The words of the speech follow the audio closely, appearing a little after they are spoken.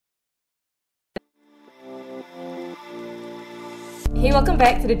Hey, welcome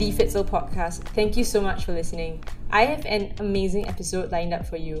back to the DFitzel podcast. Thank you so much for listening. I have an amazing episode lined up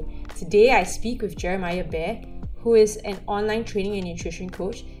for you. Today, I speak with Bair, who is an online training and nutrition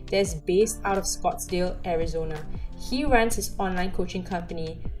coach that's based out of Scottsdale, Arizona. He runs his online coaching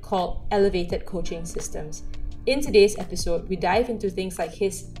company called Elevated Coaching Systems. In today's episode, we dive into things like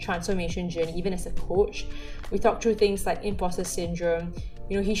his transformation journey, even as a coach. We talk through things like imposter syndrome.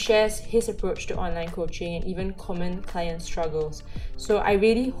 He shares his approach to online coaching and even common client struggles. So I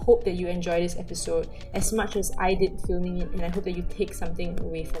really hope that you enjoy this episode as much as I did filming it, and I hope that you take something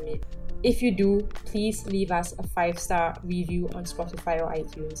away from it. If you do, please leave us a 5-star review on Spotify or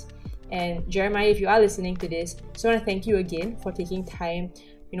iTunes. And Jeremiah, if you are listening to this, I just want to thank you again for taking time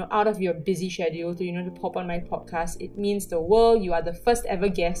out of your busy schedule to pop on my podcast. It means the world. You are the first ever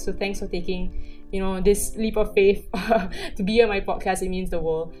guest, so thanks for taking this leap of faith to be on my podcast. It means the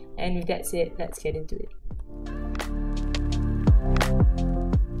world. And with that said, let's get into it.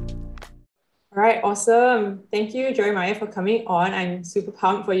 All right, awesome. Thank you, Jeremiah, for coming on. I'm super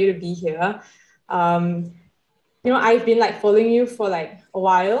pumped for you to be here. I've been following you for a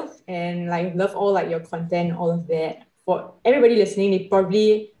while, and love all your content, all of that. For everybody listening, they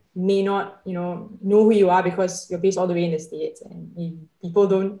probably may not, know who you are because you're based all the way in the States and people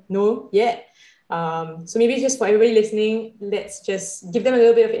don't know yet. So maybe just for everybody listening, let's just give them a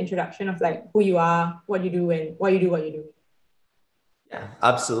little bit of an introduction of who you are, what you do, and why you do what you do. Yeah,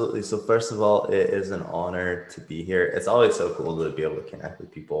 absolutely. So first of all, it is an honor to be here. It's always so cool to be able to connect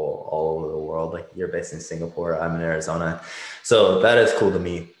with people all over the world. You're based in Singapore, I'm in Arizona. So that is cool to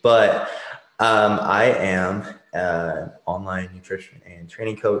me. But I am an online nutrition and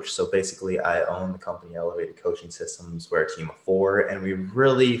training coach. So basically I own the company Elevated Coaching Systems. We're a team of 4, and we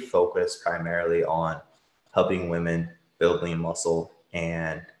really focus primarily on helping women build lean muscle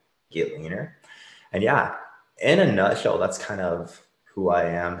and get leaner. And yeah, in a nutshell, that's kind of who I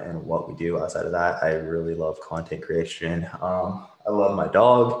am and what we do. Outside of that, I really love content creation. I love my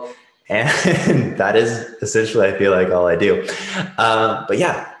dog, and that is essentially, I feel like, all I do. But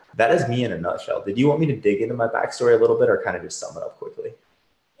yeah, that is me in a nutshell. Did you want me to dig into my backstory a little bit, or kind of just sum it up quickly?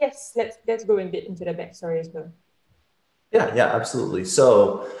 Yes, let's go a bit into the backstory as well. Yeah, absolutely.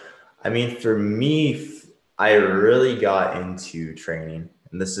 So, for me, I really got into training,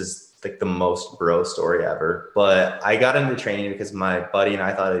 and this is the most bro story ever, but I got into training because my buddy and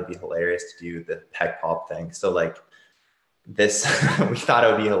I thought it'd be hilarious to do the pec pop thing. So this, we thought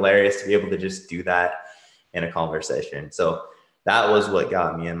it would be hilarious to be able to just do that in a conversation. So that was what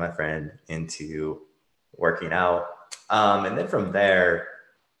got me and my friend into working out. And then from there,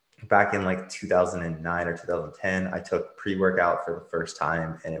 back in 2009 or 2010, I took pre-workout for the first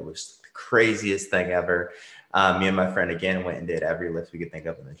time, and it was the craziest thing ever. Me and my friend again went and did every lift we could think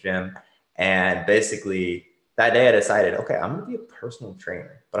of in the gym. And basically that day I decided, okay, I'm going to be a personal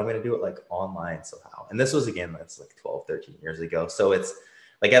trainer, but I'm going to do it online somehow. And this was, again, that's 12, 13 years ago. So it's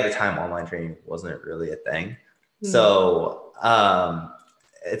at the time, online training wasn't really a thing. So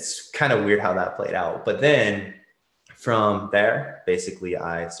it's kind of weird how that played out. But then from there, basically,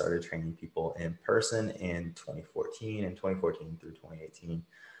 I started training people in person in 2014, and 2014 through 2018.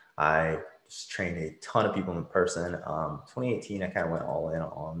 I just trained a ton of people in person. 2018, I kind of went all in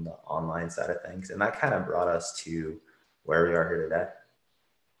on the online side of things, and that kind of brought us to where we are here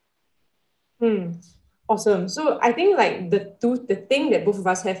today. Awesome. So I think the thing that both of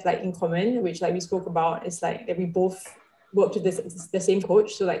us have in common, which we spoke about, is that we both worked with the same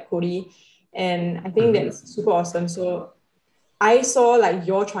coach, so Cody, and I think that's super awesome. So I saw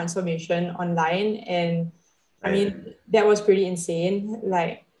your transformation online, and that was pretty insane.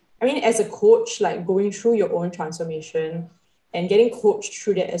 As a coach, going through your own transformation and getting coached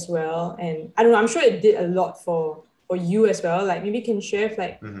through that as well. And I don't know, I'm sure it did a lot for you as well. Maybe you can share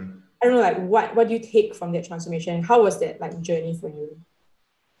I don't know, what do you take from that transformation? How was that journey for you?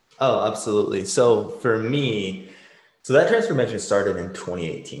 Oh, absolutely. So for me, that transformation started in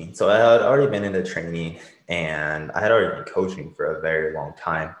 2018. So I had already been into training, and I had already been coaching for a very long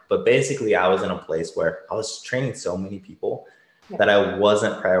time. But basically, I was in a place where I was training so many people that I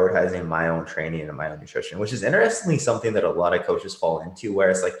wasn't prioritizing my own training and my own nutrition, which is interestingly something that a lot of coaches fall into,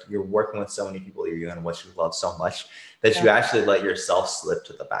 where it's you're working with so many people, you're doing what you love so much that you actually let yourself slip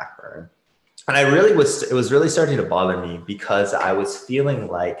to the back burner. And it was really starting to bother me, because I was feeling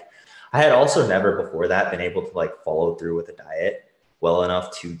like I had also never before that been able to follow through with a diet well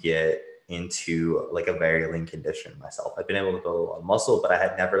enough to get into a very lean condition myself. I've been able to build a lot of muscle, but I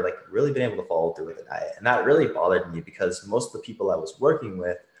had never really been able to follow through with a diet. And that really bothered me, because most of the people I was working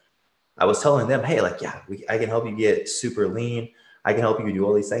with, I was telling them, hey, I can help you get super lean. I can help you do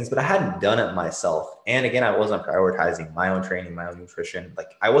all these things, but I hadn't done it myself. And again, I wasn't prioritizing my own training, my own nutrition.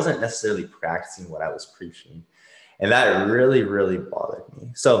 Like I wasn't necessarily practicing what I was preaching. And that really, really bothered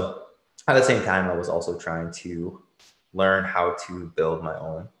me. So at the same time, I was also trying to learn how to build my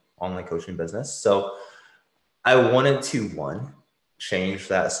own online coaching business. So I wanted to, one, change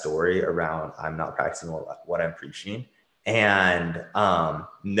that story around I'm not practicing what I'm preaching, and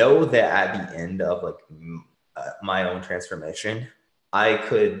know that at the end of like my own transformation, I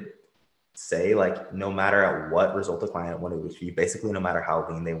could say like no matter what result the client wanted to achieve, basically no matter how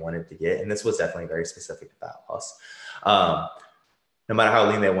lean they wanted to get, and this was definitely very specific to fat loss. No matter how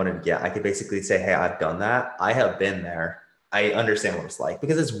lean they wanted to get, I could basically say, hey, I've done that. I have been there. I understand what it's like,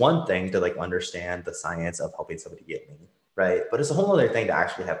 because it's one thing to like understand the science of helping somebody get lean, right? But it's a whole other thing to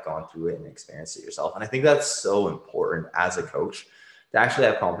actually have gone through it and experienced it yourself. And I think that's so important as a coach to actually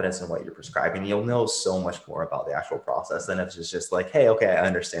have confidence in what you're prescribing. You'll know so much more about the actual process than if it's just like, hey, okay, I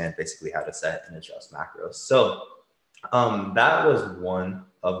understand basically how to set and adjust macros. So that was one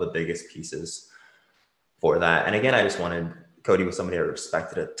of the biggest pieces for that. And again, I just wanted Cody was somebody I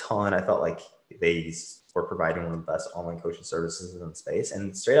respected a ton. I felt like they were providing one of the best online coaching services in the space.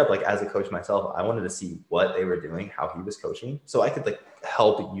 And straight up, like as a coach myself, I wanted to see what they were doing, how he was coaching, so I could like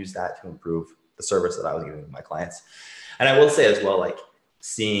help use that to improve the service that I was giving my clients. And I will say as well, like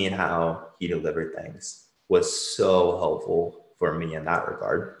seeing how he delivered things was so helpful for me in that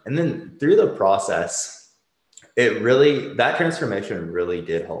regard. And then through the process, that transformation really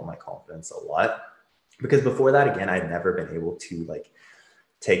did help my confidence a lot. Because before that, again, I'd never been able to like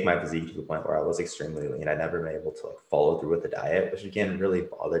take my physique to the point where I was extremely lean. I'd never been able to like follow through with the diet, which again really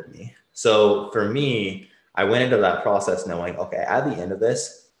bothered me. So for me, I went into that process knowing, okay, at the end of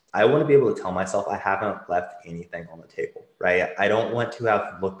this, I want to be able to tell myself I haven't left anything on the table, right? I don't want to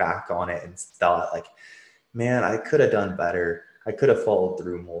have looked back on it and thought like, man, I could have done better. I could have followed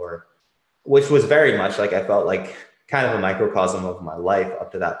through more, which was very much like I felt like kind of a microcosm of my life up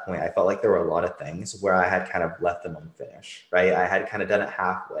to that point. I felt like there were a lot of things where I had kind of left them unfinished, right? I had kind of done it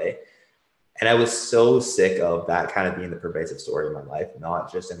halfway. And I was so sick of that kind of being the pervasive story in my life, not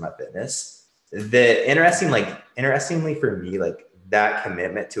just in my fitness. Interestingly for me, like that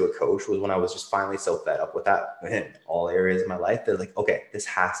commitment to a coach was when I was just finally so fed up with that in all areas of my life. They're like, okay, this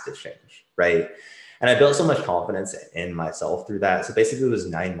has to change, right? And I built so much confidence in myself through that. So basically it was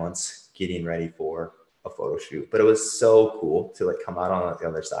 9 months getting ready for a photo shoot, but it was so cool to like come out on the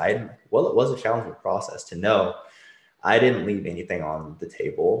other side. Well, it was a challenging process to know I didn't leave anything on the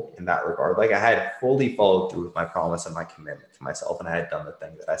table in that regard. Like I had fully followed through with my promise and my commitment to myself, and I had done the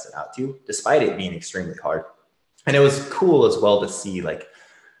thing that I set out to, despite it being extremely hard. And it was cool as well to see like,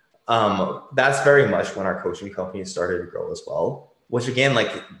 that's very much when our coaching company started to grow as well, which again,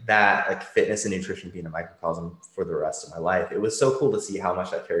 like that, like fitness and nutrition being a microcosm for the rest of my life. It was so cool to see how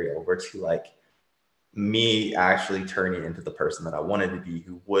much that carried over to like me actually turning into the person that I wanted to be,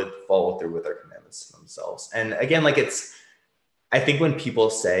 who would follow through with their commitments to themselves. And again, like I think when people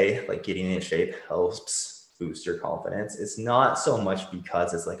say like getting in shape helps boost your confidence, it's not so much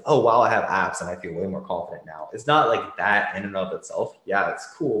because it's like, oh, wow, I have abs and I feel way more confident now. It's not like that in and of itself. Yeah,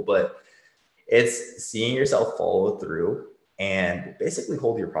 it's cool, but it's seeing yourself follow through and basically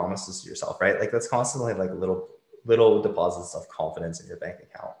hold your promises to yourself, right? Like that's constantly like little deposits of confidence in your bank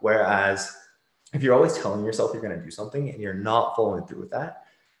account. Whereas if you're always telling yourself you're going to do something and you're not following through with that,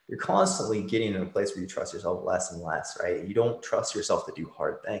 you're constantly getting in a place where you trust yourself less and less, right? You don't trust yourself to do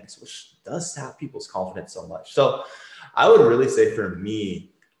hard things, which does sap people's confidence so much. So I would really say for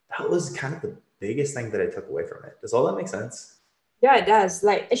me, that was kind of the biggest thing that I took away from it. Does all that make sense? Yeah, it does.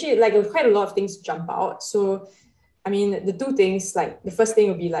 Like actually, like quite a lot of things jump out. So I mean, the two things, like the first thing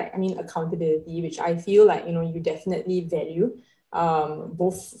would be like, I mean, accountability, which I feel like, you definitely value,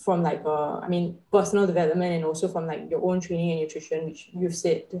 both from like, I mean, personal development and also from like your own training and nutrition, which you've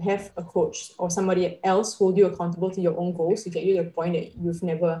said to have a coach or somebody else hold you accountable to your own goals to get you to the point that you've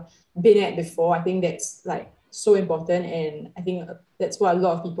never been at before. I think that's like so important. And I think that's what a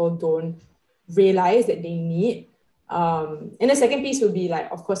lot of people don't realize that they need. And the second piece would be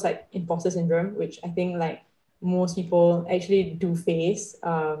like, of course, like imposter syndrome, which I think like most people actually do face.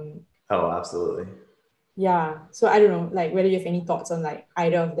 Oh, absolutely. Yeah. So I don't know, like whether you have any thoughts on like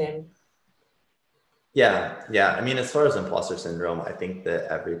either of them. Yeah. Yeah. I mean, as far as imposter syndrome, I think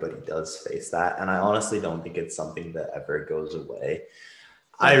that everybody does face that. And I honestly don't think it's something that ever goes away.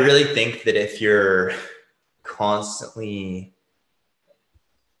 I really think that if you're constantly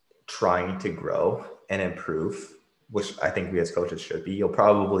trying to grow and improve, which I think we as coaches should be, you'll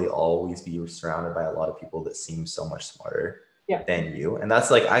probably always be surrounded by a lot of people that seem so much smarter Yeah. than you. And that's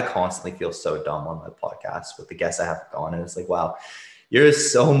like, I constantly feel so dumb on my podcast with the guests I have on. And it's like, wow, you're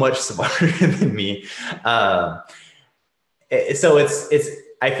so much smarter than me. So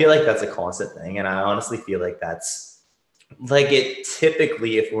I feel like that's a constant thing. And I honestly feel like that's like it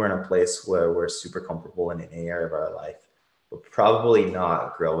typically, if we're in a place where we're super comfortable in any area of our life, we're probably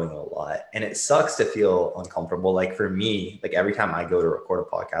not growing a lot. And it sucks to feel uncomfortable. Like for me, like every time I go to record a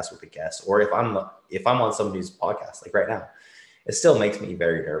podcast with a guest, or if I'm on somebody's podcast, like right now, it still makes me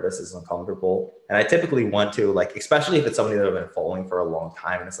very nervous. It's uncomfortable. And I typically want to, like, especially if it's somebody that I've been following for a long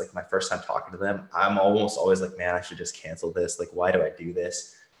time and it's like my first time talking to them, I'm almost always like, man, I should just cancel this. Like, why do I do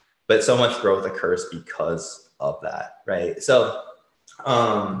this? But so much growth occurs because of that, right? So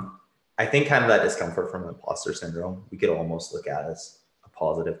I think kind of that discomfort from imposter syndrome, we could almost look at as a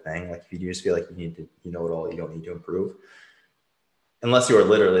positive thing. Like if you just feel like you know it all, you don't need to improve. Unless you are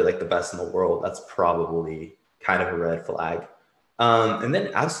literally like the best in the world, that's probably kind of a red flag. And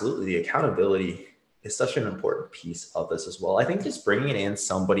then absolutely the accountability is such an important piece of this as well. I think just bringing in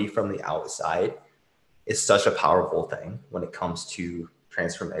somebody from the outside is such a powerful thing when it comes to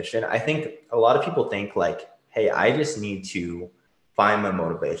transformation. I think a lot of people think like, hey, I just need to find my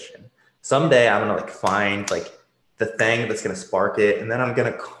motivation. Someday I'm going to like find like the thing that's going to spark it. And then I'm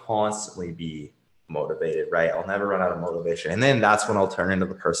going to constantly be motivated, right? I'll never run out of motivation. And then that's when I'll turn into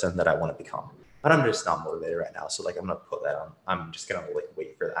the person that I want to become. But I'm just not motivated right now. So like, I'm going to put that on. I'm just going to like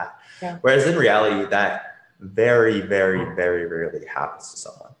wait for that. Yeah. Whereas in reality, that very, very, very rarely happens to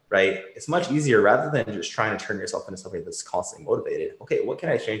someone, right? It's much easier rather than just trying to turn yourself into somebody that's constantly motivated. Okay, what can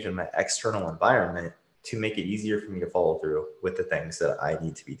I change in my external environment to make it easier for me to follow through with the things that I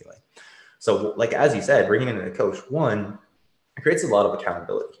need to be doing? So like, as you said, bringing in a coach, one, it creates a lot of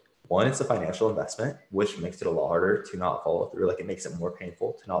accountability. One, it's a financial investment, which makes it a lot harder to not follow through. Like it makes it more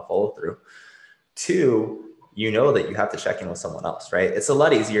painful to not follow through. Two, you know that you have to check in with someone else, right? It's a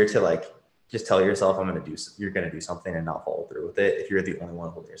lot easier to like just tell yourself you're going to do something and not follow through with it if you're the only one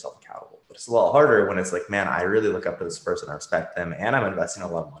holding yourself accountable. But it's a lot harder when it's like, man, I really look up to this person, I respect them, and I'm investing a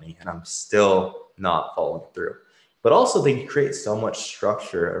lot of money and I'm still not following through. But also they create so much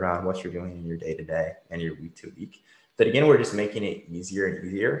structure around what you're doing in your day to day and your week to week that again, we're just making it easier and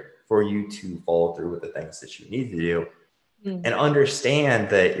easier for you to follow through with the things that you need to do and understand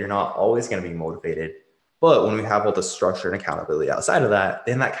that you're not always going to be motivated. But when we have all the structure and accountability outside of that,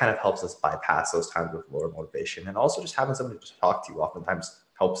 then that kind of helps us bypass those times with lower motivation. And also just having somebody to talk to oftentimes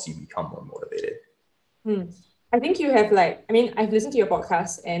helps you become more motivated. I think you have like, I mean, I've listened to your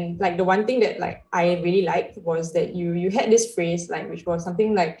podcast and like the one thing that like I really liked was that you had this phrase like, which was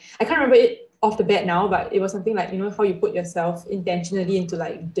something like, I can't remember it off the bat now, but it was something like, you know, how you put yourself intentionally into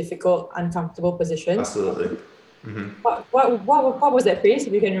like difficult, uncomfortable positions. Absolutely. What was that phrase,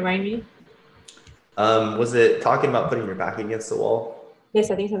 if you can remind me? Was it talking about putting your back against the wall?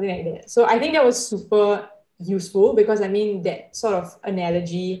 Yes, I think something like that. So I think that was super useful because I mean, that sort of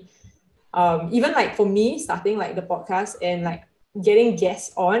analogy, even like for me starting like the podcast and like getting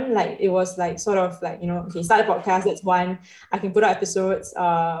guests on, like it was like sort of like, you know, okay, start a podcast, that's one, I can put out episodes,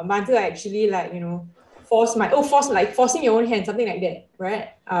 but until I actually like, you know, forcing your own hand, something like that, right?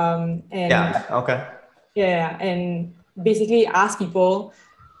 And yeah, okay. Yeah, and basically ask people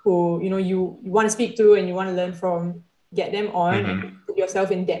who, you know, you want to speak to and you want to learn from, get them on and put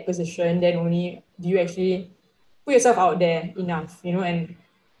yourself in that position, then only do you actually put yourself out there enough, you know, and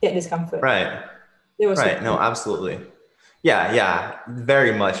get discomfort. Right. Right. No, absolutely. Yeah.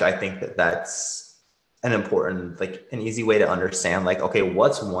 Very much. I think that that's an important, like an easy way to understand, like, okay,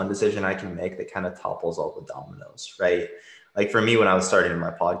 what's one decision I can make that kind of topples all the dominoes, right? Like for me, when I was starting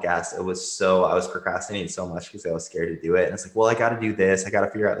my podcast, I was procrastinating so much because I was scared to do it. And it's like, well, I got to do this. I got to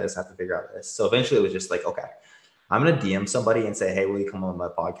figure out this. I have to figure out this. So eventually it was just like, okay, I'm going to DM somebody and say, hey, will you come on my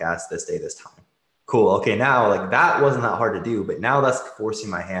podcast this day, this time? Cool. Okay. Now like that wasn't that hard to do, but now that's forcing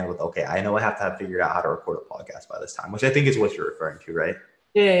my hand with, okay, I know I have to have figured out how to record a podcast by this time, which I think is what you're referring to, right?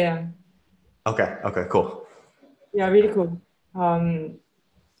 Yeah. Okay. Cool. Yeah. Really cool.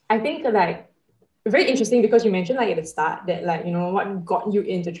 I think like very interesting because you mentioned like at the start that like, you know, what got you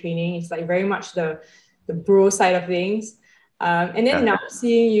into training is like very much the bro side of things. And then now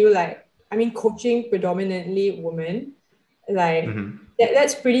seeing you like, I mean, coaching predominantly women, like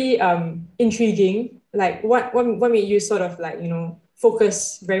that's pretty intriguing. Like what made you sort of like, you know,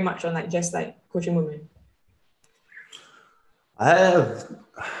 focus very much on like just like coaching women? I have,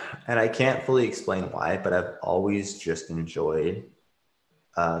 and I can't fully explain why, but I've always just enjoyed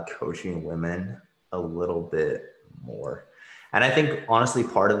coaching women a little bit more. And I think honestly,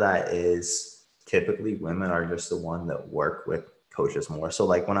 part of that is typically women are just the one that work with coaches more. So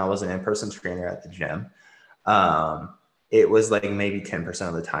like when I was an in-person trainer at the gym, it was like maybe 10%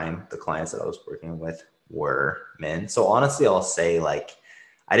 of the time the clients that I was working with were men. So honestly, I'll say like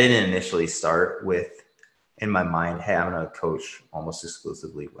I didn't initially start with in my mind, hey, I'm going to coach almost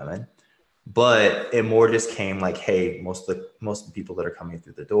exclusively women. But it more just came like, hey, most of the people that are coming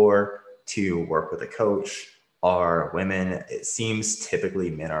through the door to work with a coach are women. It seems typically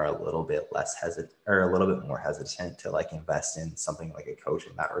men are a little bit less hesitant or a little bit more hesitant to like invest in something like a coach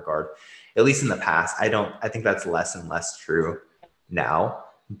in that regard. At least in the past, I think that's less and less true now.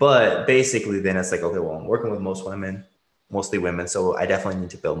 But basically then it's like, okay, well, I'm working with mostly women. So I definitely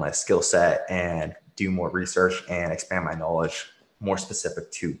need to build my skill set and do more research and expand my knowledge more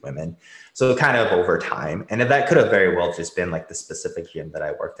specific to women. So kind of over time, and that could have very well just been like the specific gym that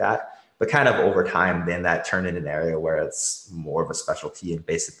I worked at, but kind of over time, then that turned into an area where it's more of a specialty and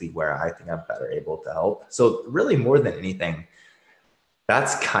basically where I think I'm better able to help. So really more than anything,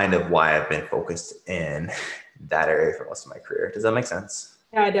 that's kind of why I've been focused in that area for most of my career. Does that make sense?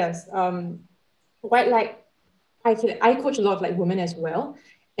 Yeah, it does. Quite like I coach a lot of like women as well.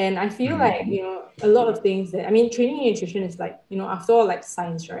 And I feel like, Mm-hmm. a lot of things that, I mean, training and nutrition is like, after all, like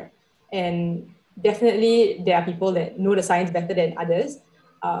science, right? And definitely there are people that know the science better than others.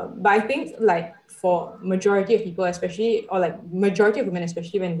 But I think like for majority of people, especially, or like majority of women,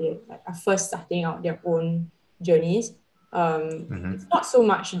 especially when they like, are first starting out their own journeys, it's Mm-hmm. not so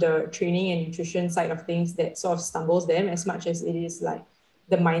much the training and nutrition side of things that sort of stumbles them as much as it is like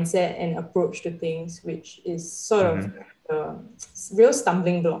the mindset and approach to things, which is sort of Mm-hmm. the real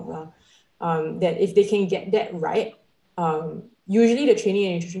stumbling block. That if they can get that right, usually the training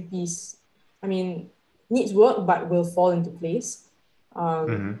and nutrition piece, I mean, needs work, but will fall into place. Um,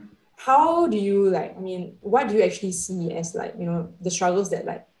 Mm-hmm. how do you like, I mean, what do you actually see as like, the struggles that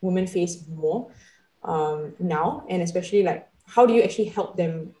like women face more now? And especially like, how do you actually help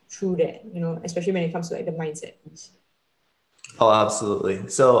them through that, especially when it comes to like the mindset piece? Oh, absolutely.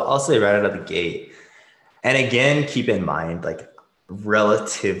 So I'll say right out of the gate, and again, keep in mind, like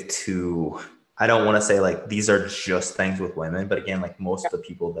relative to, I don't want to say like these are just things with women, but again, like most of the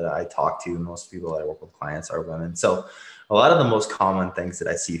people that I talk to, most people that I work with clients are women. So a lot of the most common things that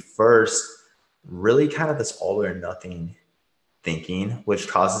I see first, really kind of this all or nothing thinking, which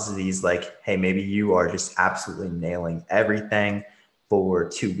causes these like, hey, maybe you are just absolutely nailing everything for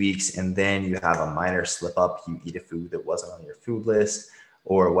 2 weeks and then you have a minor slip up, you eat a food that wasn't on your food list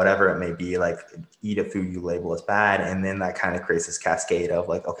or whatever it may be, like eat a food you label as bad. And then that kind of creates this cascade of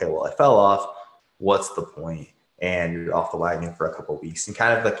like, okay, well, I fell off. What's the point? And you're off the wagon for a couple of weeks and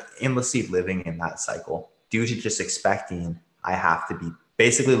kind of like endlessly living in that cycle due to just expecting I have to be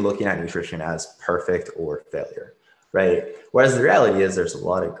basically looking at nutrition as perfect or failure, right? Whereas the reality is there's a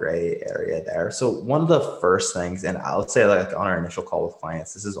lot of gray area there. So one of the first things, and I would say like on our initial call with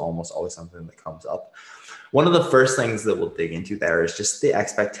clients, this is almost always something that comes up. One of the first things that we'll dig into there is just the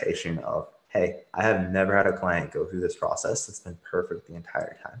expectation of, hey, I have never had a client go through this process that's been perfect the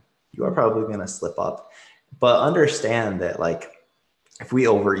entire time. You are probably going to slip up, but understand that like if we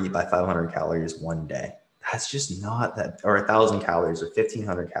overeat by 500 calories one day, that's just not that, or 1,000 calories or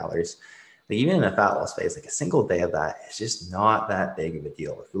 1,500 calories. Like even in a fat loss phase, like a single day of that is just not that big of a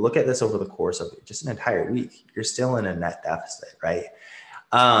deal. If we look at this over the course of just an entire week, you're still in a net deficit, right?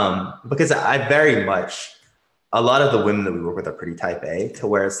 Because I very much, a lot of the women that we work with are pretty type A to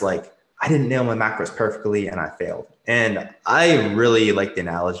where it's like, I didn't nail my macros perfectly and I failed. And I really like the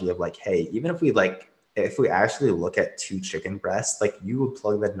analogy of like, hey, even if we actually look at 2 chicken breasts, like you would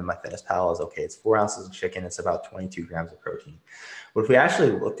plug that into MyFitnessPal as okay, it's 4 ounces of chicken, it's about 22 grams of protein. But if we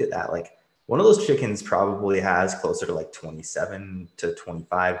actually looked at that, like one of those chickens probably has closer to like 27 to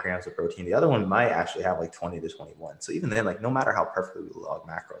 25 grams of protein. The other one might actually have like 20 to 21. So even then, like no matter how perfectly we log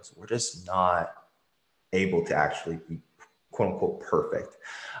macros, we're just not able to actually be quote unquote perfect.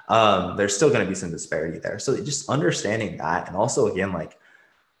 There's still going to be some disparity there. So just understanding that. And also again, like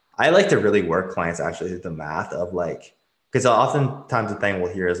I like to really work clients actually through the math of like, because oftentimes the thing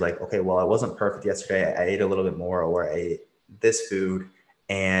we'll hear is like, okay, well, I wasn't perfect yesterday. I ate a little bit more or I ate this food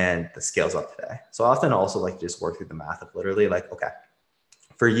and the scale's up today. So I often also like to just work through the math of literally like, okay,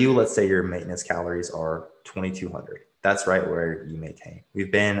 for you, let's say your maintenance calories are 2,200. That's right where you maintain.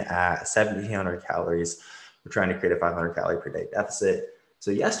 We've been at 1,700 calories. We're trying to create a 500 calorie per day deficit.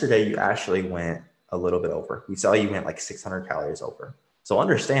 So yesterday you actually went a little bit over. We saw you went like 600 calories over. So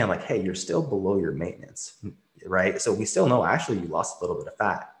understand like, hey, you're still below your maintenance, right? So we still know actually you lost a little bit of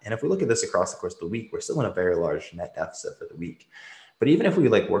fat. And if we look at this across the course of the week, we're still in a very large net deficit for the week. But even if we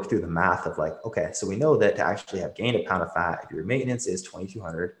like work through the math of like, okay, so we know that to actually have gained a pound of fat, if your maintenance is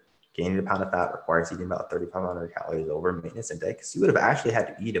 2,200, gaining a pound of fat requires eating about 3,500 calories over maintenance intake. So you would have actually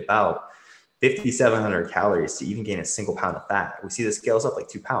had to eat about 5,700 calories to even gain a single pound of fat. We see the scales up like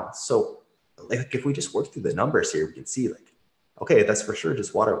 2 pounds. So like if we just work through the numbers here, we can see like, okay, that's for sure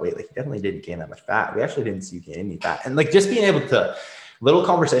just water weight. Like you definitely didn't gain that much fat. We actually didn't see you gain any fat. And like just being able to, little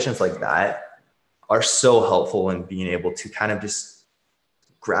conversations like that are so helpful in being able to kind of just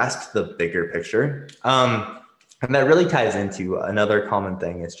grasp the bigger picture. And that really ties into another common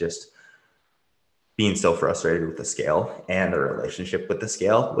thing is just being so frustrated with the scale and the relationship with the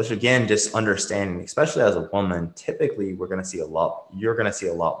scale, which again, just understanding, especially as a woman, typically you're going to see a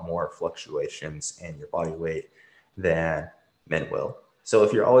lot more fluctuations in your body weight than men will. So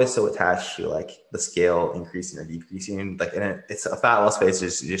if you're always so attached to like the scale increasing or decreasing, like it's a fat loss phase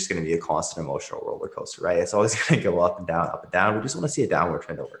is just going to be a constant emotional roller coaster, right? It's always going to go up and down, up and down. We just want to see a downward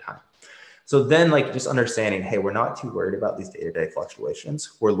trend over time. So then like just understanding, hey, we're not too worried about these day-to-day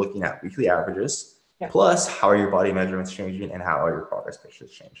fluctuations. We're looking at weekly averages. Yeah. Plus, how are your body measurements changing and how are your progress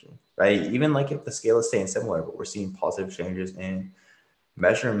pictures changing, right? Even like if the scale is staying similar, but we're seeing positive changes in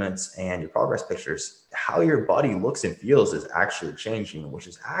measurements and your progress pictures, how your body looks and feels is actually changing, which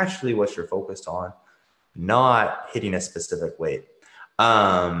is actually what you're focused on, not hitting a specific weight.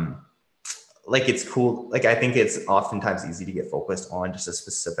 Like it's cool. Like I think it's oftentimes easy to get focused on just a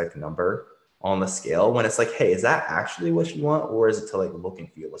specific number on the scale when it's like, hey, is that actually what you want? Or is it to like look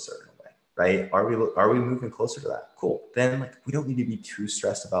and feel a certain way? Right? Are we moving closer to that? Cool. Then like we don't need to be too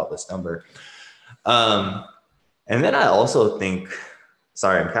stressed about this number. And then I also think,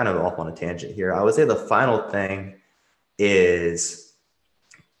 sorry, I'm kind of off on a tangent here. I would say the final thing is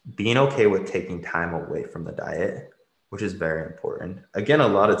being okay with taking time away from the diet, which is very important. Again, a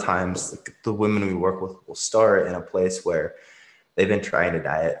lot of times the women we work with will start in a place where they've been trying to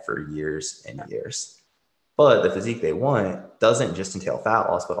diet for years and years. But the physique they want doesn't just entail fat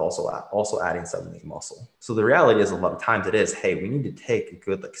loss, but also adding some lean muscle. So the reality is a lot of times it is, hey, we need to take a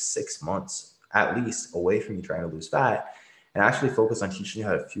good like 6 months at least away from you trying to lose fat and actually focus on teaching you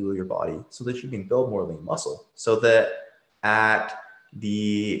how to fuel your body so that you can build more lean muscle. So that at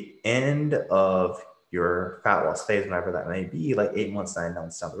the end of your fat loss phase, whenever that may be, like 8 months, 9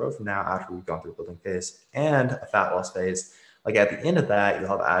 months down the road from now, after we've gone through a building phase and a fat loss phase, like at the end of that, you'll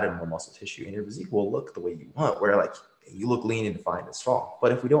have added more muscle tissue and your physique will look the way you want, where like you look lean and defined and strong.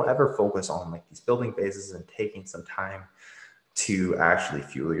 But if we don't ever focus on like these building phases and taking some time to actually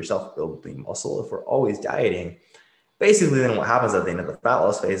fuel yourself, build lean muscle, if we're always dieting, basically then what happens at the end of the fat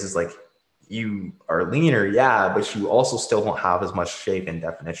loss phase is like you are leaner, yeah, but you also still won't have as much shape and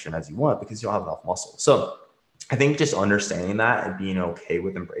definition as you want because you don't have enough muscle. So I think just understanding that and being okay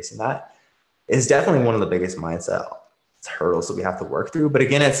with embracing that is definitely one of the biggest mindset hurdles that we have to work through. But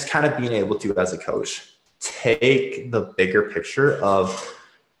again, it's kind of being able to, as a coach, take the bigger picture of,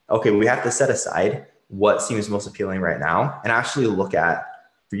 okay, we have to set aside what seems most appealing right now and actually look at,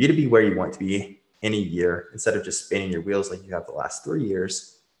 for you to be where you want to be in a year, instead of just spinning your wheels like you have the last 3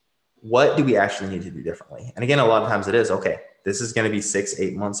 years, what do we actually need to do differently? And again, a lot of times it is, okay, this is going to be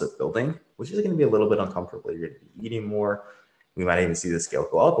 6-8 months of building, which is going to be a little bit uncomfortable. You're going to be eating more. We might even see the scale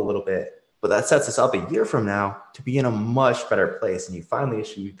go up a little bit. But that sets us up a year from now to be in a much better place. And you finally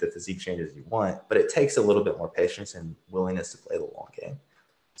achieve the physique changes you want, but it takes a little bit more patience and willingness to play the long game.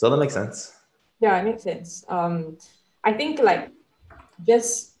 So that makes sense. Yeah, it makes sense. I think like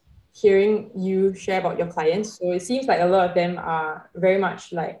just hearing you share about your clients, so it seems like a lot of them are very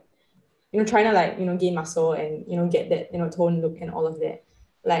much like, trying to like, gain muscle and, get that, tone look and all of that.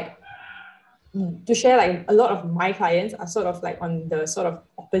 Like, to share, like a lot of my clients are sort of like on the sort of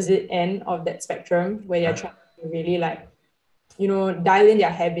opposite end of that spectrum where they're trying to really like, dial in their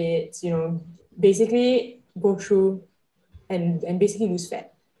habits, basically go through and basically lose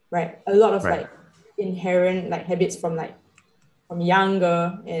fat, right? A lot of like inherent like habits from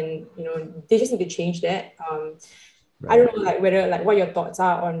younger, and they just need to change that. I don't know like whether like what your thoughts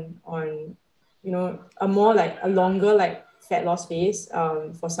are on a more like a longer like fat loss phase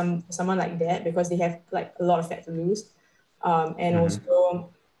for someone like that, because they have like a lot of fat to lose, and also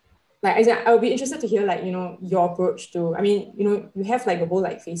like I would be interested to hear like your approach to, I mean, you have like the whole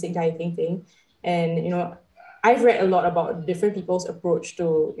like basic dieting thing, and I've read a lot about different people's approach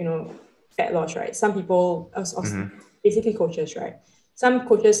to fat loss, right? Some people basically coaches, right? Some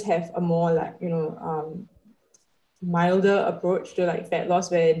coaches have a more like milder approach to like fat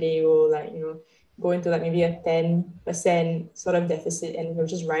loss, where they will like go into like maybe a 10% sort of deficit and they'll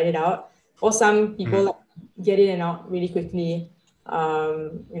just ride it out. Or some people like get in and out really quickly,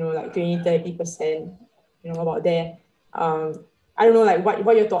 like 20-30%, about there. I don't know like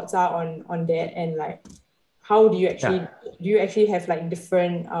what your thoughts are on that, and like how do you actually have like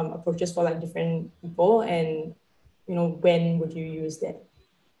different approaches for like different people, and when would you use that?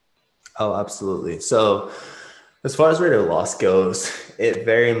 Oh, absolutely. So as far as rate of loss goes, it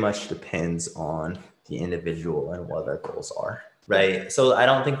very much depends on the individual and what their goals are, Yeah. right? So I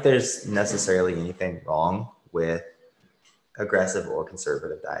don't think there's necessarily anything wrong with aggressive or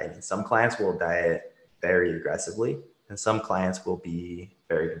conservative dieting. Some clients will diet very aggressively and some clients will be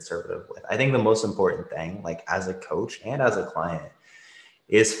very conservative with. I think the most important thing, like as a coach and as a client,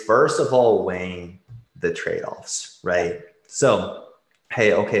 is first of all weighing the trade-offs, right? So,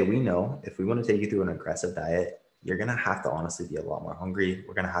 hey, okay, we know if we want to take you through an aggressive diet, you're gonna have to honestly be a lot more hungry.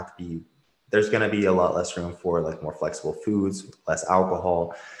 We're gonna have to be there's gonna be a lot less room for like more flexible foods, less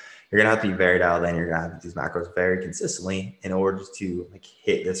alcohol. You're gonna have to be very dialed in. You're gonna have to use macros very consistently in order to like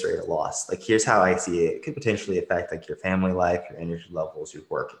hit this rate of loss. Like here's how I see it. It could potentially affect like your family life, your energy levels, your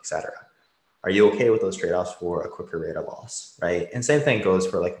work, etc. Are you okay with those trade-offs for a quicker rate of loss, right? And same thing goes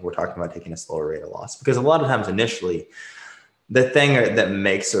for like if we're talking about taking a slower rate of loss, because a lot of times initially the thing that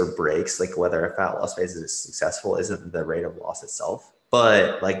makes or breaks like whether a fat loss phase is successful isn't the rate of loss itself,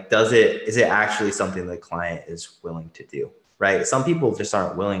 but like is it actually something the client is willing to do, right? Some people just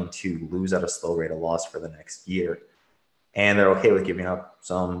aren't willing to lose at a slow rate of loss for the next year, and they're okay with giving up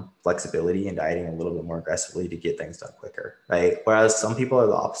some flexibility and dieting a little bit more aggressively to get things done quicker, right? Whereas some people are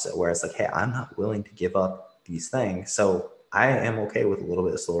the opposite, where it's like, hey, I'm not willing to give up these things, so I am okay with a little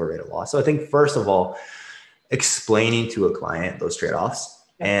bit slower rate of loss. So I think first of all, explaining to a client those trade-offs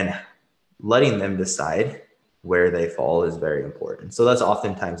Yeah. and letting them decide where they fall is very important. So that's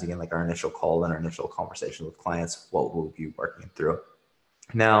oftentimes, again, like our initial call and our initial conversation with clients, what we'll be working through.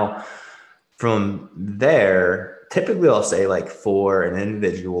 Now, from there, typically I'll say like for an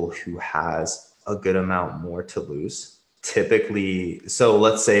individual who has a good amount more to lose, typically, so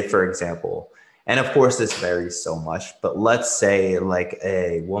let's say, for example, and of course this varies so much, but let's say like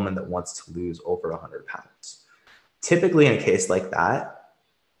a woman that wants to lose over 100 pounds. Typically in a case like that,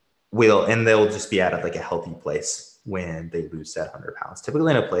 and they'll just be at like a healthy place when they lose that 100 pounds.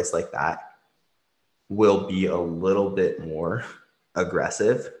 Typically in a place like that, will be a little bit more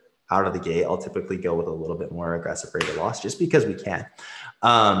aggressive out of the gate. I'll typically go with a little bit more aggressive rate of loss just because we can.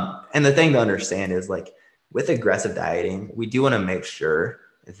 And the thing to understand is like with aggressive dieting, we do want to make sure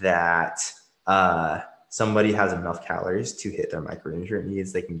that somebody has enough calories to hit their micronutrient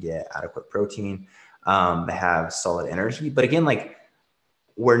needs. They can get adequate protein. They have solid energy. But again, like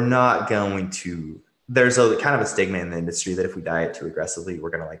we're not going to, there's a kind of a stigma in the industry that if we diet too aggressively, we're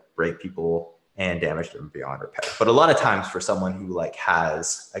going to like break people and damage them beyond repair. But a lot of times for someone who like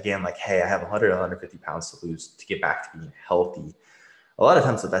has, again, like, hey, I have 100, 150 pounds to lose to get back to being healthy. A lot of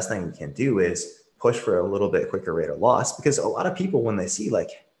times the best thing we can do is push for a little bit quicker rate of loss, because a lot of people, when they see like,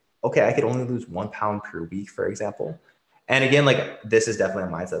 okay, I could only lose 1 pound per week, for example. And again, like this is definitely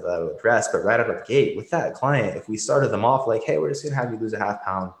a mindset that I would address, but right out of the gate with that client, if we started them off like, hey, we're just going to have you lose a ½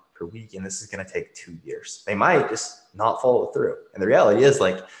 pound per week, and this is going to take 2 years, they might just not follow through. And the reality is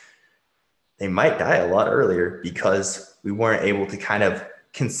like, they might die a lot earlier because we weren't able to kind of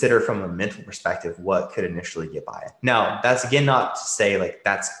consider from a mental perspective what could initially get by it. Now, that's again not to say like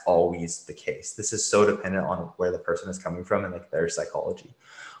that's always the case. This is so dependent on where the person is coming from and like their psychology.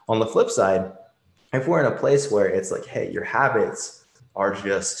 On the flip side, if we're in a place where it's like, hey, your habits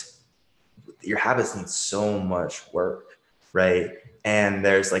need so much work, right? And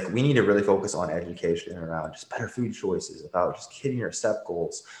there's like, we need to really focus on education around just better food choices, about just hitting your step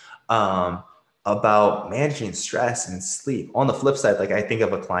goals, about managing stress and sleep. On the flip side, like I think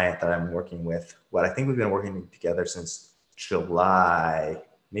of a client that I'm working with, what I think we've been working together since July,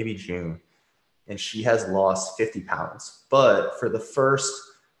 maybe June, and she has lost 50 pounds. But for the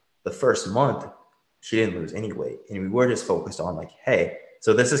first month, she didn't lose any weight. And we were just focused on like, hey,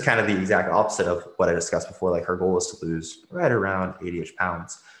 so this is kind of the exact opposite of what I discussed before. Like her goal was to lose right around 80-ish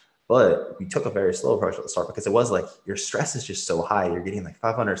pounds. But we took a very slow approach at the start because it was like your stress is just so high. You're getting like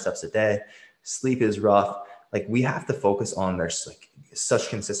 500 steps a day. Sleep is rough. Like we have to focus on there's like such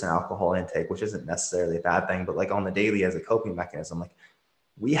consistent alcohol intake, which isn't necessarily a bad thing, but like on the daily as a coping mechanism, like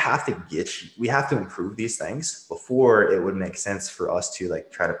we have to improve these things before it would make sense for us to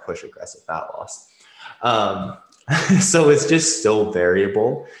like try to push aggressive fat loss. Um, so it's just so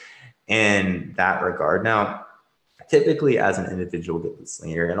variable in that regard. Now, typically as an individual gets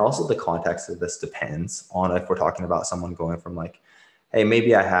leaner, and also the context of this depends on if we're talking about someone going from like, hey,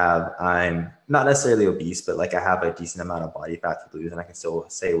 maybe I'm not necessarily obese, but like I have a decent amount of body fat to lose and I can still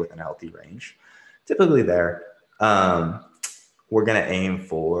stay within a healthy range. Typically there, we're going to aim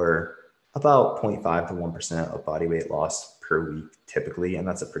for about 0.5 to 1% of body weight loss per week typically, and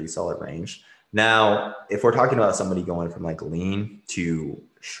that's a pretty solid range. Now, if we're talking about somebody going from like lean to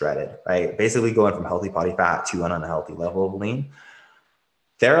shredded, right? Basically going from healthy body fat to an unhealthy level of lean,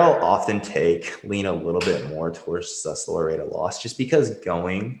 They'll often lean a little bit more towards a slower rate of loss, just because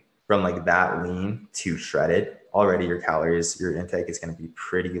going from like that lean to shredded, already your calories, your intake is going to be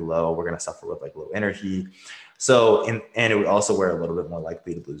pretty low. We're going to suffer with like low energy. So, and it would also, we're a little bit more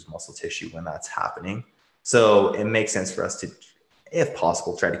likely to lose muscle tissue when that's happening. So it makes sense for us to, if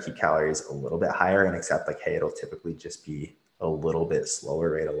possible, try to keep calories a little bit higher and accept like, hey, it'll typically just be a little bit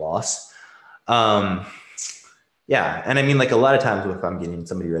slower rate of loss. Yeah. And I mean, like a lot of times if I'm getting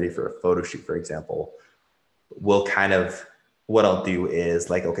somebody ready for a photo shoot, for example, what I'll do is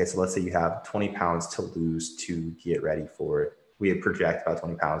like, okay, so let's say you have 20 pounds to lose to get ready for it. We project about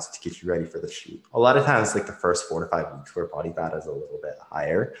 20 pounds to get you ready for the shoot. A lot of times, like the first 4 to 5 weeks where body fat is a little bit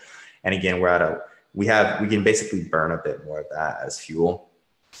higher. And again, we can basically burn a bit more of that as fuel.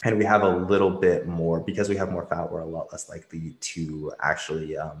 And we have a little bit more, because we have more fat, we're a lot less likely to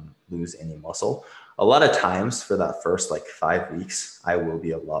actually lose any muscle. A lot of times for that first like 5 weeks, I will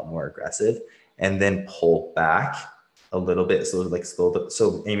be a lot more aggressive and then pull back a little bit.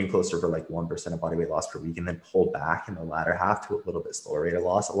 So aiming closer for like 1% of body weight loss per week, and then pull back in the latter half to a little bit slower rate of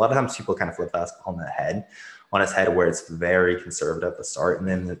loss. A lot of times people kind of flip that on its head, where it's very conservative at the start.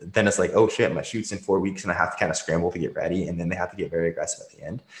 And then it's like, oh shit, my shoot's in 4 weeks and I have to kind of scramble to get ready. And then they have to get very aggressive at the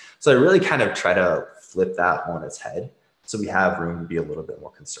end. So I really kind of try to flip that on its head, so we have room to be a little bit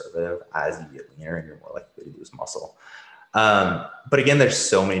more conservative as you get leaner and you're more likely to lose muscle. But again, there's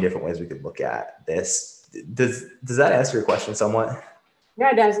so many different ways we could look at this. Does that answer your question somewhat?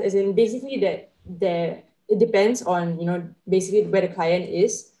 Yeah, it does. As in basically it depends on, basically where the client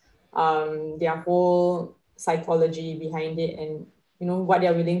is, their whole psychology behind it, and what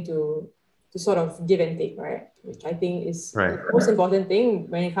they're willing to sort of give and take, right? Which I think is the most important thing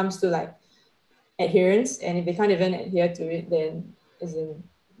when it comes to like adherence. And if they can't even adhere to it, then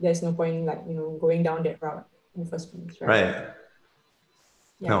there's no point like going down that route in the first place, right? Right.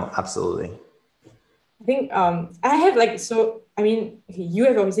 Yeah. No, absolutely. I think I have like, so I mean, okay, you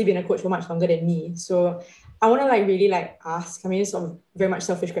have obviously been a coach for much longer than me, so I want to like really like ask, I mean, it's some very much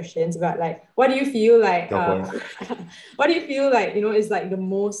selfish questions, but like, what do you feel like what do you feel like is like the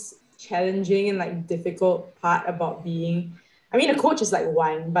most challenging and like difficult part about being, I mean, a coach is like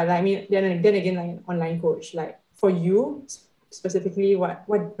one, but I mean then again, like an online coach, like for you specifically, what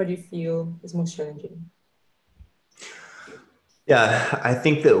do you feel is most challenging? Yeah, I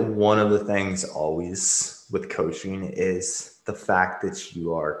think that one of the things always with coaching is the fact that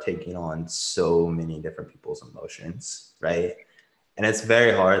you are taking on so many different people's emotions, right? And it's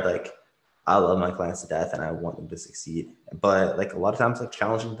very hard. Like, I love my clients to death and I want them to succeed, but like a lot of times, like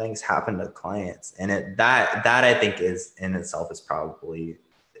challenging things happen to clients, and that I think is in itself is probably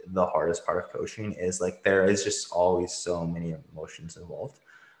the hardest part of coaching. Is like there is just always so many emotions involved.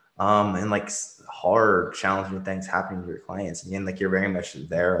 And like hard, challenging things happening to your clients. Again, like you're very much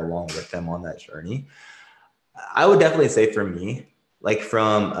there along with them on that journey. I would definitely say for me, like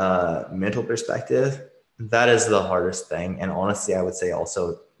from a mental perspective, that is the hardest thing. And honestly, I would say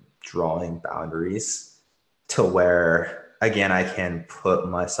also drawing boundaries to where, again, I can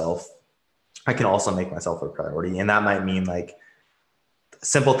also make myself a priority. And that might mean like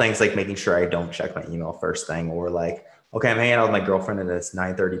simple things like making sure I don't check my email first thing, or like, okay, I'm hanging out with my girlfriend and it's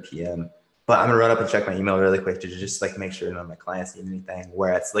 9:30 p.m., but I'm gonna run up and check my email really quick to just like make sure none of my clients need anything.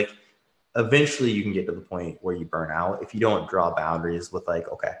 Where it's like, eventually you can get to the point where you burn out if you don't draw boundaries with like,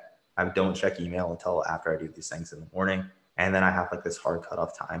 okay, I don't check email until after I do these things in the morning. And then I have like this hard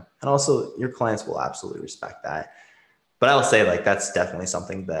cutoff time. And also your clients will absolutely respect that. But I'll say like, that's definitely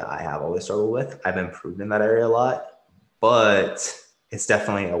something that I have always struggled with. I've improved in that area a lot, but it's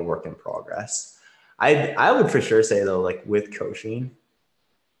definitely a work in progress. I would for sure say though, like with coaching,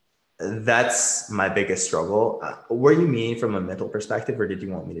 that's my biggest struggle. Were you meaning from a mental perspective, or did you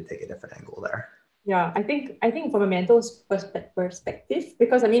want me to take a different angle there? Yeah, I think from a mental perspective,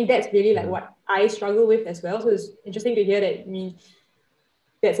 because I mean that's really like what I struggle with as well. So it's interesting to hear that. I mean,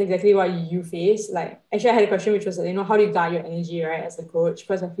 that's exactly what you face. Like, actually, I had a question which was, how do you guard your energy, right, as a coach?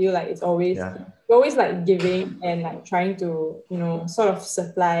 Because I feel like it's always you're always like giving and like trying to sort of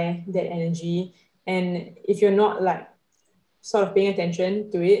supply that energy. And if you're not like sort of paying attention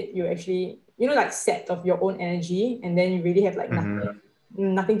to it, you actually like set of your own energy, and then you really have like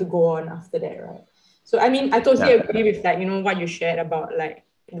nothing to go on after that, right? So I mean, I totally agree with like what you shared about like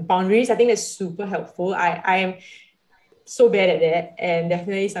boundaries. I think that's super helpful. I'm so bad at that, and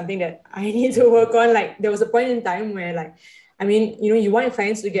definitely something that I need to work on. Like there was a point in time where like, I mean, you want your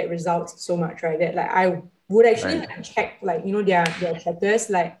clients to get results so much, right? That like I would actually like check like their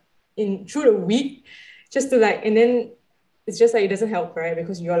checkers like in through the week, just to like, and then it's just like it doesn't help, right?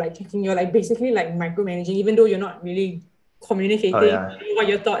 Because you're like checking, you're like basically like micromanaging, even though you're not really Oh communicating yeah. what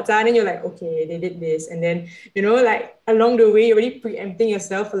your thoughts are, and then you're like, okay, they did this, and then like along the way, you're already preempting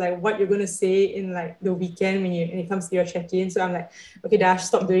yourself for like what you're gonna say in like the weekend when it comes to your check-in. So I'm like, okay, Dash,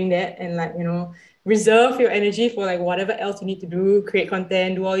 stop doing that, and like reserve your energy for like whatever else you need to do, create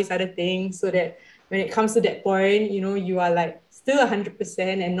content, do all these other things, so that when it comes to that point, you are like still 100%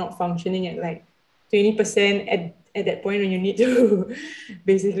 and not functioning at like 20% at that point when you need to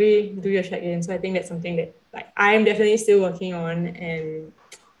basically do your check-in. So I think that's something that like I'm definitely still working on, and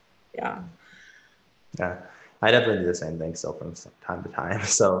yeah. Yeah. I definitely do the same thing still from time to time.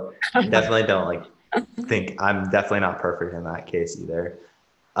 So definitely don't like think I'm definitely not perfect in that case either.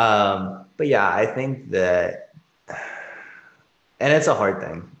 But yeah, I think that, and it's a hard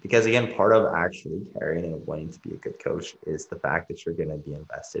thing because again, part of actually caring and wanting to be a good coach is the fact that you're going to be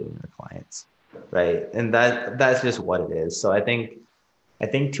invested in your clients, right? And that's just what it is. So I think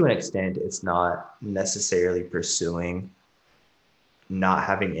to an extent, it's not necessarily pursuing not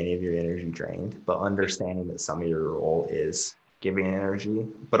having any of your energy drained, but understanding that some of your role is giving energy,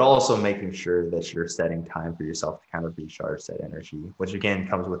 but also making sure that you're setting time for yourself to kind of recharge that energy, which again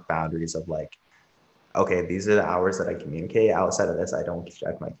comes with boundaries of like, okay, these are the hours that I communicate. Outside of this, I don't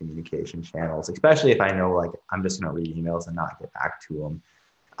check my communication channels, especially if I know like I'm just going to read emails and not get back to them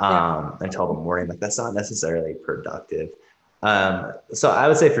Yeah. until the morning. Like that's not necessarily productive. So I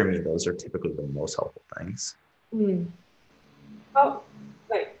would say for me, those are typically the most helpful things. Mm. Well,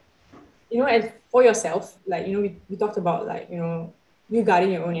 like, as for yourself, like, we talked about like, you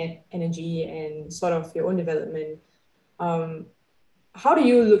guarding your own energy and sort of your own development. Um, how do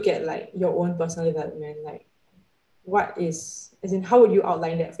you look at like your own personal development? Like, as in, how would you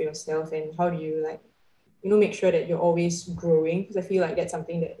outline that for yourself, and how do you like, make sure that you're always growing? Because I feel like that's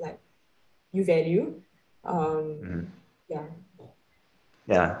something that like you value. Mhm. Yeah.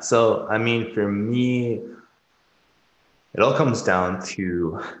 Yeah. So, I mean, for me, it all comes down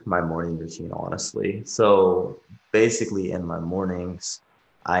to my morning routine, honestly. So basically, in my mornings,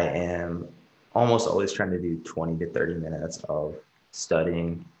 I am almost always trying to do 20 to 30 minutes of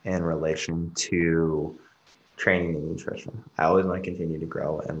studying in relation to training and nutrition. I always want to continue to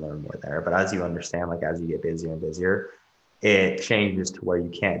grow and learn more there. But as you understand, like as you get busier and busier, it changes to where you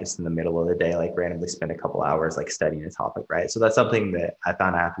can't just in the middle of the day, like randomly spend a couple hours like studying a topic, right? So that's something that I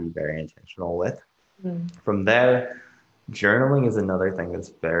found I have to be very intentional with. Mm. From there, journaling is another thing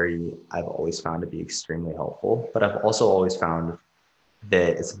I've always found to be extremely helpful, but I've also always found that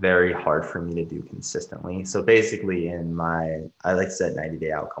it's very hard for me to do consistently. So basically I like to set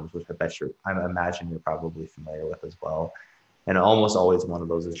 90-day outcomes, which I imagine you're probably familiar with as well. And almost always one of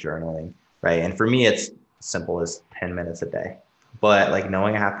those is journaling, right? And for me, it's simple as 10 minutes a day. But like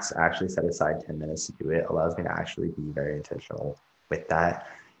knowing I have to actually set aside 10 minutes to do it allows me to actually be very intentional with that.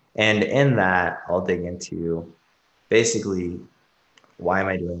 And in that, I'll dig into basically why am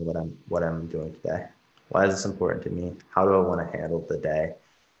I doing what I'm doing today? Why is this important to me? How do I want to handle the day?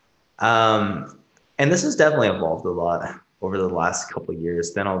 Um, and this has definitely evolved a lot over the last couple of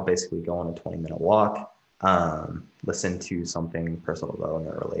years. Then I'll basically go on a 20-minute walk, listen to something personal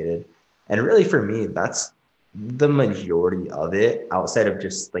development related. And really for me, that's the majority of it outside of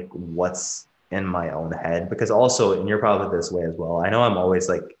just like what's in my own head. Because also, and you're probably this way as well, I know I'm always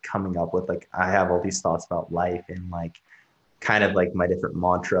like coming up with like, I have all these thoughts about life and like kind of like my different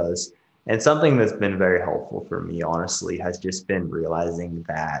mantras. And something that's been very helpful for me, honestly, has just been realizing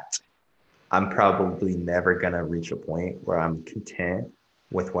that I'm probably never going to reach a point where I'm content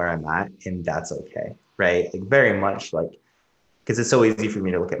with where I'm at. And that's okay. Right. Like very much like, because it's so easy for me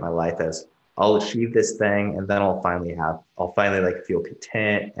to look at my life as I'll achieve this thing and then I'll finally like feel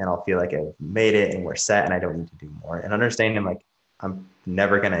content and I'll feel like I've made it and we're set and I don't need to do more. And understanding like I'm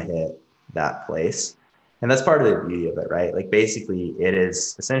never going to hit that place. And that's part of the beauty of it, right? Like basically it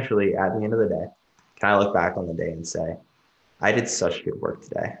is essentially at the end of the day, can I look back on the day and say, I did such good work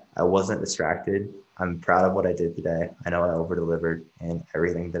today. I wasn't distracted. I'm proud of what I did today. I know I over delivered in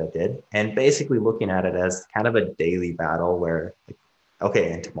everything that I did. And basically looking at it as kind of a daily battle where, like,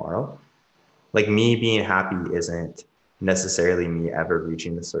 okay, and tomorrow, like me being happy isn't necessarily me ever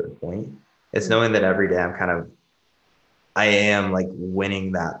reaching a certain point. It's knowing that every day I am like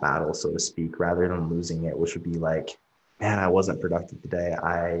winning that battle, so to speak, rather than losing it, which would be like, man, I wasn't productive today.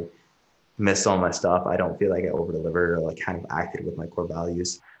 I missed all my stuff. I don't feel like I over delivered or like kind of acted with my core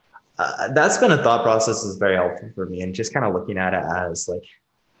values. That's been a thought process that's very helpful for me, and just kind of looking at it as like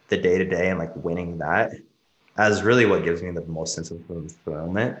the day to day and like winning that as really what gives me the most sense of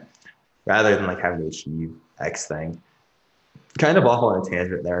fulfillment rather than like having to achieve X thing. Kind of off on a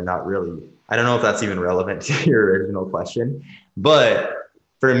tangent there, not really. I don't know if that's even relevant to your original question, but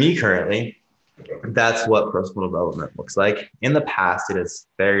for me currently, that's what personal development looks like. In the past, it has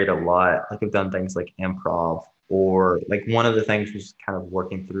varied a lot. Like I've done things like improv, or like one of the things was kind of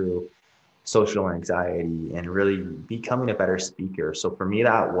working through social anxiety and really becoming a better speaker. So for me,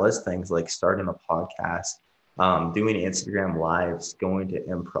 that was things like starting a podcast, doing Instagram lives, going to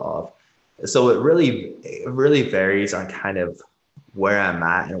improv. So it really varies on kind of where I'm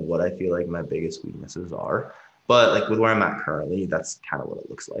at and what I feel like my biggest weaknesses are. But like with where I'm at currently, that's kind of what it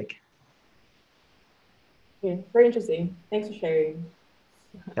looks like. Okay, very interesting. Thanks for sharing.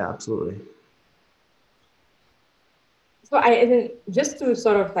 Yeah, absolutely. So just to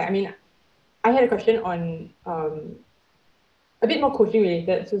sort of like, I mean, I had a question on a bit more coaching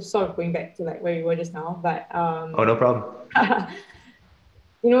related, so sort of going back to like where we were just now. But Oh, no problem.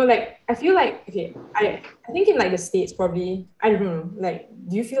 like I feel like okay, I think in like the States probably, I don't know, like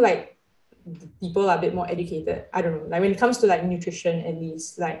do you feel like people are a bit more educated? I don't know, like when it comes to like nutrition at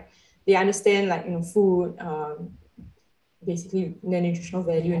least, like they understand like food, basically the nutritional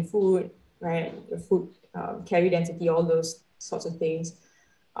value in food, right? The food calorie density, all those sorts of things.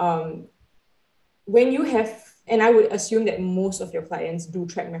 Um, when you have, and I would assume that most of your clients do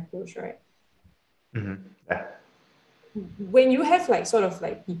track macros, right? Yeah. When you have like sort of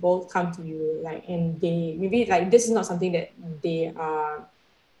like people come to you like and they maybe like this is not something that they are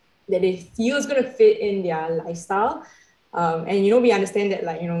that they feel is going to fit in their lifestyle, and we understand that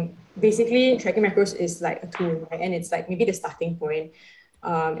like basically tracking macros is like a tool, right? And it's like maybe the starting point,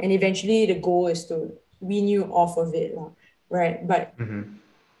 and eventually the goal is to wean you off of it, right? But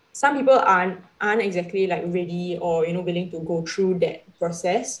some people aren't exactly like ready or willing to go through that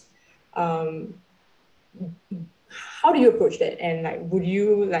process. um how do you approach that? And like, would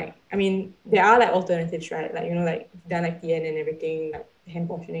you like, I mean, there are like alternatives, right? Like, like done like TN and everything, like hand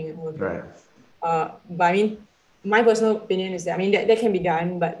portioning and all of that. Right. But I mean, my personal opinion is that, I mean, that can be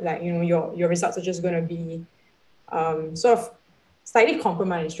done, but like, your results are just going to be sort of slightly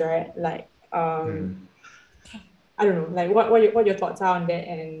compromised, right? Like, I don't know, like what your thoughts are on that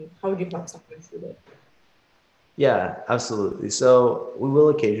and how would you help someone through that? Yeah, absolutely. So we will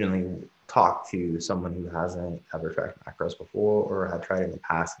occasionally talk to someone who hasn't ever tracked macros before or had tried it in the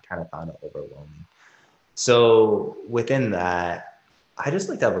past and kind of found it overwhelming. So within that, I just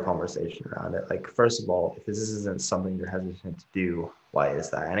like to have a conversation around it. Like, first of all, if this isn't something you're hesitant to do, why is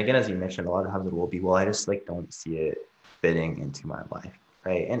that? And again, as you mentioned, a lot of times it will be, well, I just like don't see it fitting into my life,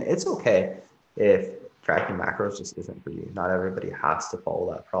 right? And it's okay if tracking macros just isn't for you. Not everybody has to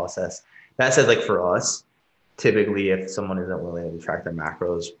follow that process. That said, like for us, typically if someone isn't willing to track their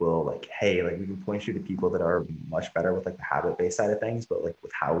macros, we'll like, hey, like we can point you to people that are much better with like the habit-based side of things, but like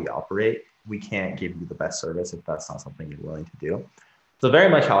with how we operate, we can't give you the best service if that's not something you're willing to do. So very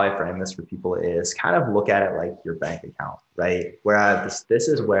much how I frame this for people is kind of look at it like your bank account, right? Whereas this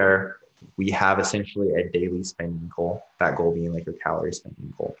is where we have essentially a daily spending goal, that goal being like your calorie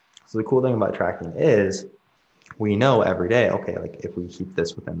spending goal. So the cool thing about tracking is we know every day, okay, like if we keep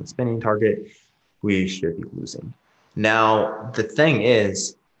this within the spending target, we should be losing. Now, the thing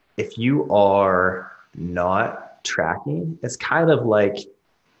is, if you are not tracking, it's kind of like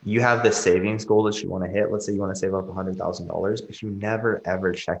you have this savings goal that you want to hit. Let's say you want to save up $100,000, but you never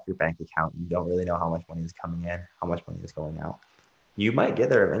ever check your bank account. You don't really know how much money is coming in, how much money is going out. You might get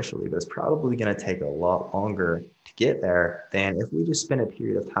there eventually, but it's probably going to take a lot longer to get there than if we just spend a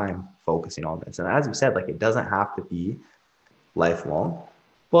period of time focusing on this. And as you said, like it doesn't have to be lifelong.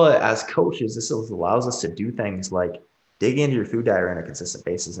 But as coaches, this allows us to do things like dig into your food diary on a consistent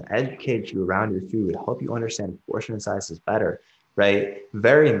basis and educate you around your food, help you understand portion sizes better, right?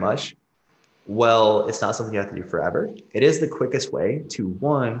 Very much. Well, it's not something you have to do forever. It is the quickest way to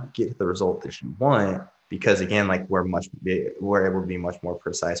one, get the result that you want, because again, like we're able to be much more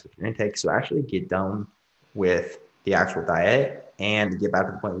precise with your intake. So actually get done with the actual diet and get back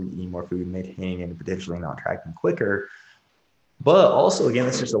to the point where you eat more food, maintaining and potentially not tracking quicker. But also, again,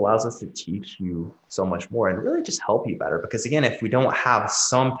 this just allows us to teach you so much more and really just help you better. Because again, if we don't have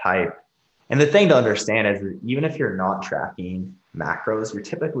some type, and the thing to understand is that even if you're not tracking macros, you're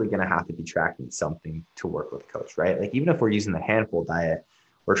typically going to have to be tracking something to work with a coach, right? Like even if we're using the handful diet,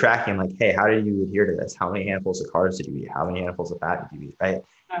 we're tracking like, hey, how did you adhere to this? How many handfuls of carbs did you eat? How many handfuls of fat did you eat, right?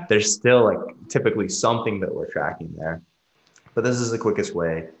 There's still like typically something that we're tracking there. But this is the quickest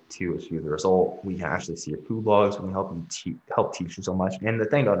way to achieve the result. We can actually see your food logs. We can help teach you so much. And the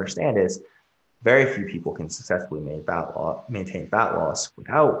thing to understand is very few people can successfully maintain fat loss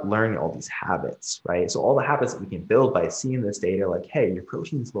without learning all these habits, right? So all the habits that we can build by seeing this data, like, hey, your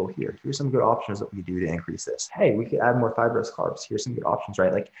protein's low here. Here's some good options that we can do to increase this. Hey, we could add more fibrous carbs. Here's some good options,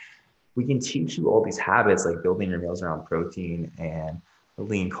 right? Like we can teach you all these habits, like building your meals around protein and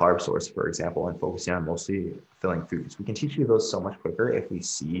lean carb source, for example, and focusing on mostly filling foods. We can teach you those so much quicker if we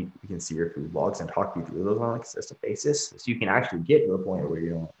can see your food logs and talk you through those on a consistent basis, so you can actually get to the point where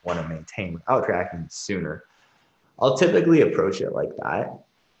you don't want to maintain without tracking sooner. I'll typically approach it like that.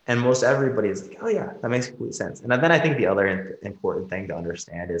 And most everybody is like, oh yeah, that makes complete sense. And then I think the other important thing to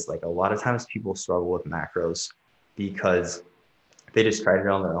understand is like a lot of times people struggle with macros because they just tried it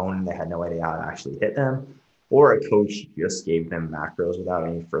on their own and they had no idea how to actually hit them, or a coach just gave them macros without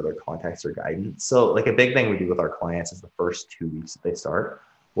any further context or guidance. So like a big thing we do with our clients is the first 2 weeks that they start,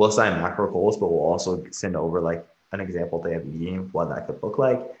 we'll assign macro goals, but we'll also send over like an example day of eating, what that could look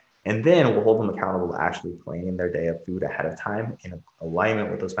like. And then we'll hold them accountable to actually planning their day of food ahead of time in alignment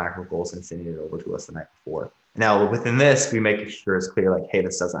with those macro goals and sending it over to us the night before. Now, within this, we make sure it's clear like, hey,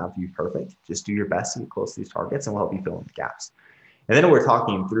 this doesn't have to be perfect. Just do your best to get close to these targets and we'll help you fill in the gaps. And then we're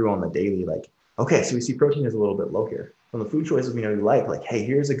talking through on the daily, like, okay, so we see protein is a little bit low here. From the food choices we know you like, hey,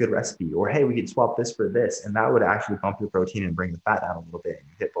 here's a good recipe, or hey, we could swap this for this. And that would actually bump your protein and bring the fat down a little bit and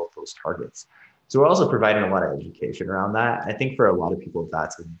you hit both those targets. So we're also providing a lot of education around that. I think for a lot of people,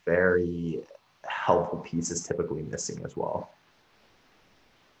 that's a very helpful piece is typically missing as well.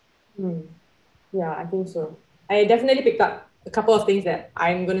 Yeah, I think so. I definitely picked up a couple of things that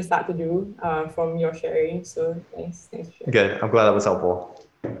I'm going to start to do from your sharing. So thanks for sharing. Good. I'm glad that was helpful.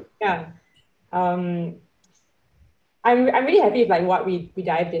 Yeah. I'm really happy with like what we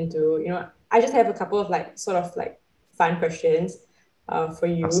dived into. You know, I just have a couple of like sort of like fun questions for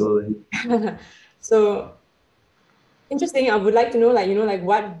you. Absolutely. So interesting. I would like to know, like, you know, like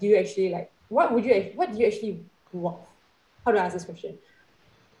what do you actually like? What do you actually want? How do I ask this question?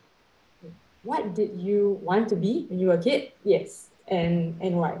 What did you want to be when you were a kid? Yes, and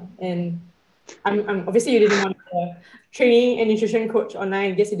why? And I'm obviously you didn't want a training and nutrition coach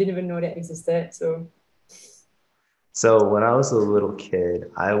online. I guess you didn't even know that existed. So when I was a little kid,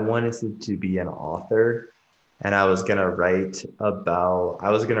 I wanted to be an author, and I was gonna write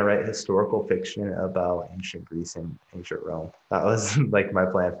historical fiction about ancient Greece and ancient Rome. That was like my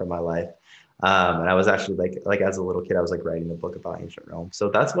plan for my life. And I was actually like as a little kid, I was like writing a book about ancient Rome. So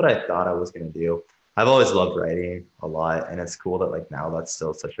that's what I thought I was gonna do. I've always loved writing a lot, and it's cool that like now that's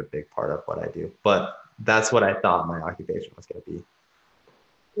still such a big part of what I do. But that's what I thought my occupation was gonna be.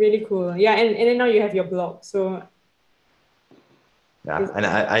 Really cool. Yeah, and then now you have your blog. So yeah, and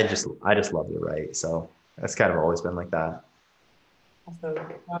I just love to write. So that's kind of always been like that. Awesome.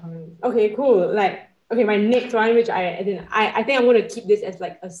 Okay, cool. Like, okay, my next one, which I think I'm going to keep this as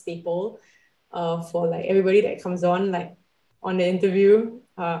like a staple for like everybody that comes on, like on the interview.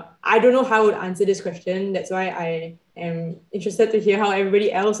 I don't know how I would answer this question. That's why I am interested to hear how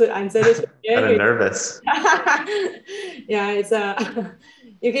everybody else would answer this question. Kind of nervous. Yeah, it's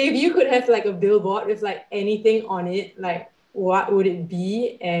if you could have like a billboard with like anything on it, like what would it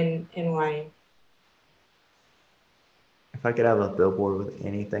be and why? If I could have a billboard with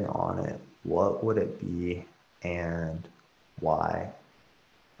anything on it, what would it be and why?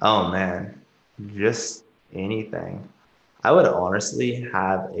 Oh man, just anything. I would honestly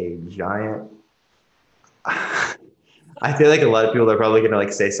have a giant. I feel like a lot of people are probably going to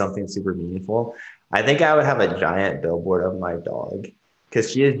like say something super meaningful. I think I would have a giant billboard of my dog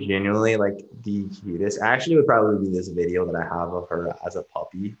because she is genuinely like the cutest. Actually, would probably be this video that I have of her as a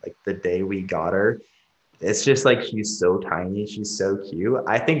puppy, like the day we got her. It's just like she's so tiny, she's so cute.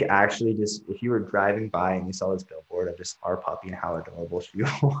 I think actually just if you were driving by and you saw this billboard of just our puppy and how adorable she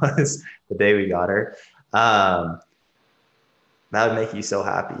was the day we got her, that would make you so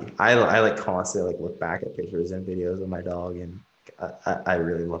happy. I like constantly like look back at pictures and videos of my dog, and I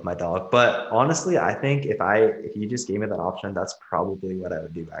really love my dog. But honestly, I think if you just gave me that option, that's probably what I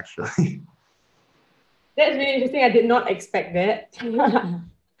would do actually. That's really interesting. I did not expect that.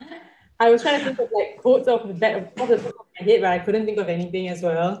 I was trying to think of like quotes off the top of my head, but I couldn't think of anything as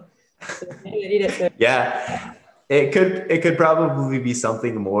well. So Yeah, it could probably be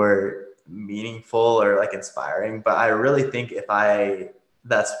something more meaningful or like inspiring, but I really think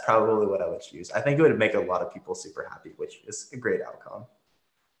that's probably what I would choose. I think it would make a lot of people super happy, which is a great outcome.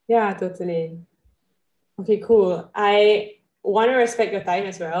 Yeah, totally. Okay, cool. I want to respect your time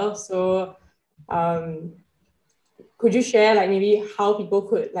as well. So could you share like maybe how people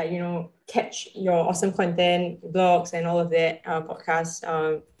could like, you know, catch your awesome content, blogs and all of that, podcasts,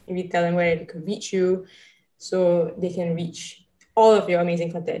 maybe tell them where they could reach you so they can reach all of your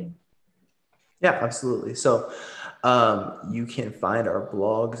amazing content. Yeah, absolutely. So you can find our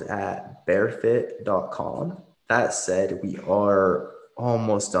blogs at bairfit.com. That said, we are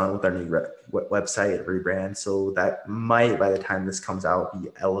almost done with our new website rebrand. So that might, by the time this comes out, be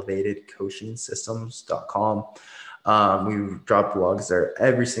elevatedcoachingsystems.com. We drop vlogs there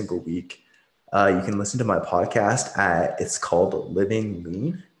every single week. You can listen to my podcast it's called Living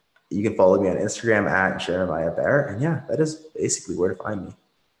Lean. You can follow me on Instagram at Jeremiah Bair. And yeah, that is basically where to find me.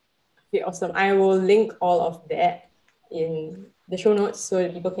 Okay, awesome. I will link all of that in the show notes so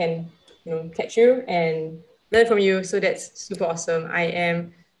that people can, catch you and learn from you. So that's super awesome. I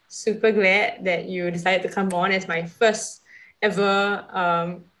am super glad that you decided to come on as my first ever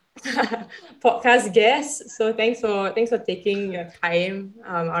podcast guest. So thanks for taking your time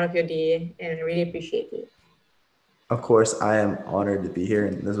out of your day, and I really appreciate it. Of course, I am honored to be here,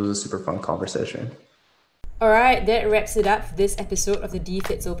 and this was a super fun conversation. Alright, that wraps it up for this episode of the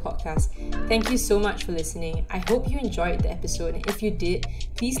DFitso podcast. Thank you so much for listening. I hope you enjoyed the episode, and if you did,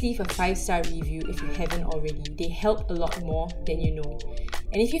 please leave a 5-star review if you haven't already. They help a lot more than you know.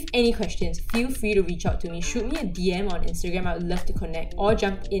 And if you have any questions, feel free to reach out to me. Shoot me a DM on Instagram, I would love to connect, or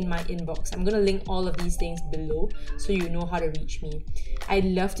jump in my inbox. I'm going to link all of these things below so you know how to reach me. I'd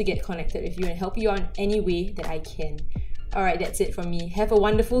love to get connected with you and help you out in any way that I can. Alright, that's it from me. Have a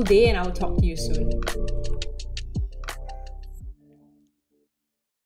wonderful day, and I will talk to you soon.